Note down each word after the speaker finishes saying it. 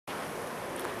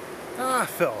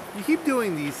Phil, you keep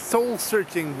doing these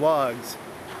soul-searching vlogs,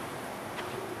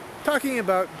 talking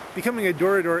about becoming a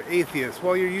door-to-door atheist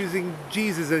while you're using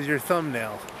Jesus as your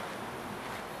thumbnail.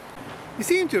 You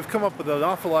seem to have come up with an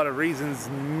awful lot of reasons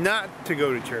not to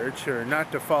go to church or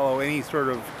not to follow any sort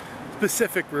of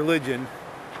specific religion.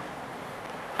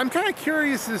 I'm kind of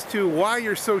curious as to why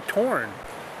you're so torn.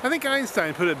 I think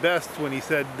Einstein put it best when he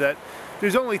said that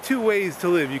there's only two ways to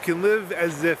live. You can live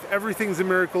as if everything's a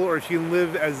miracle, or you can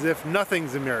live as if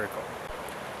nothing's a miracle.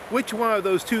 Which one of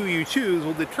those two you choose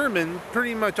will determine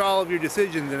pretty much all of your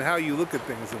decisions and how you look at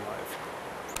things in life.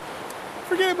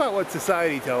 Forget about what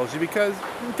society tells you, because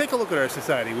take a look at our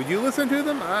society. Would you listen to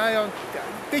them?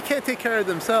 They can't take care of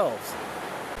themselves,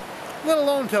 let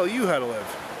alone tell you how to live.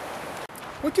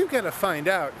 What you've got to find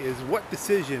out is what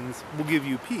decisions will give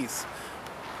you peace.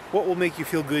 What will make you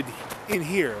feel good in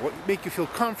here? What will make you feel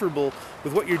comfortable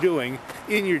with what you're doing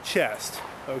in your chest?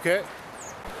 Okay?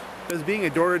 Does being a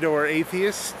door-to-door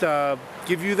atheist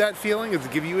give you that feeling? Does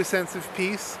it give you a sense of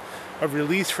peace? Of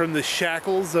release from the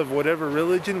shackles of whatever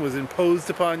religion was imposed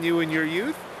upon you in your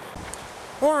youth?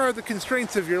 Or are the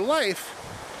constraints of your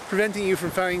life preventing you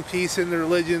from finding peace in the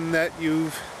religion that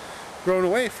you've grown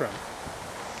away from?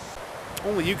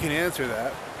 Only you can answer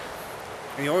that.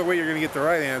 And the only way you're going to get the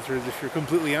right answer is if you're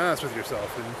completely honest with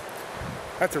yourself. And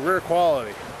that's a rare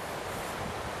quality.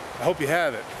 I hope you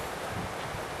have it.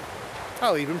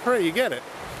 I'll even pray you get it.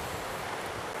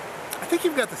 I think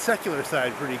you've got the secular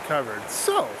side pretty covered.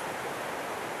 So,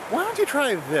 why don't you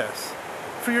try this?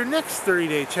 For your next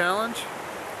 30-day challenge,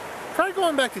 try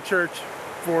going back to church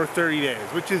for 30 days,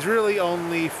 which is really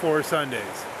only 4 Sundays.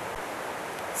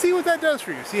 See what that does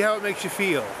for you. See how it makes you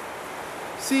feel.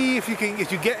 See if you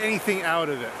get anything out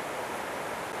of it.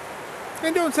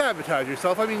 And don't sabotage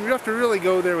yourself. I mean, you have to really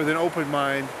go there with an open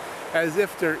mind, as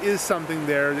if there is something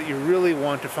there that you really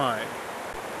want to find.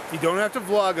 You don't have to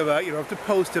vlog about it, you don't have to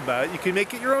post about it. You can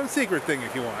make it your own secret thing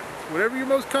if you want. Whatever you're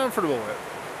most comfortable with.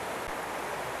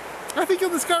 I think you'll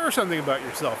discover something about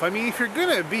yourself. I mean, if you're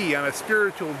going to be on a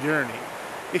spiritual journey,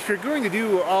 if you're going to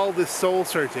do all this soul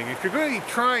searching, if you're going to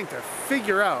be trying to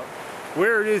figure out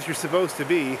where it is you're supposed to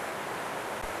be,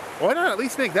 why not at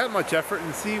least make that much effort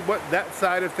and see what that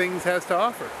side of things has to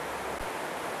offer?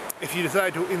 If you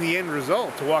decide to, in the end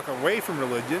result, to walk away from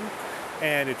religion,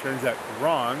 and it turns out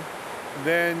wrong,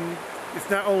 then it's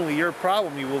not only your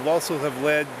problem, you will also have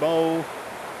led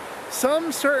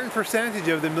some certain percentage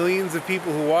of the millions of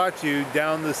people who watch you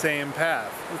down the same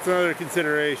path. That's another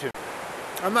consideration.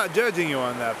 I'm not judging you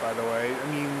on that, by the way.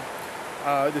 I mean,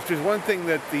 if there's one thing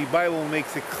that the Bible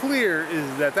makes it clear,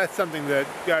 is that that's something that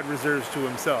God reserves to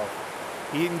himself.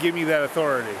 He didn't give me that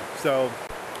authority. So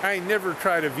I never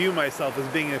try to view myself as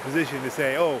being in a position to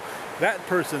say, oh, that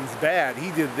person's bad,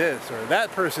 he did this, or that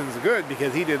person's good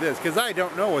because he did this, because I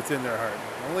don't know what's in their heart.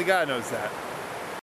 Only God knows that.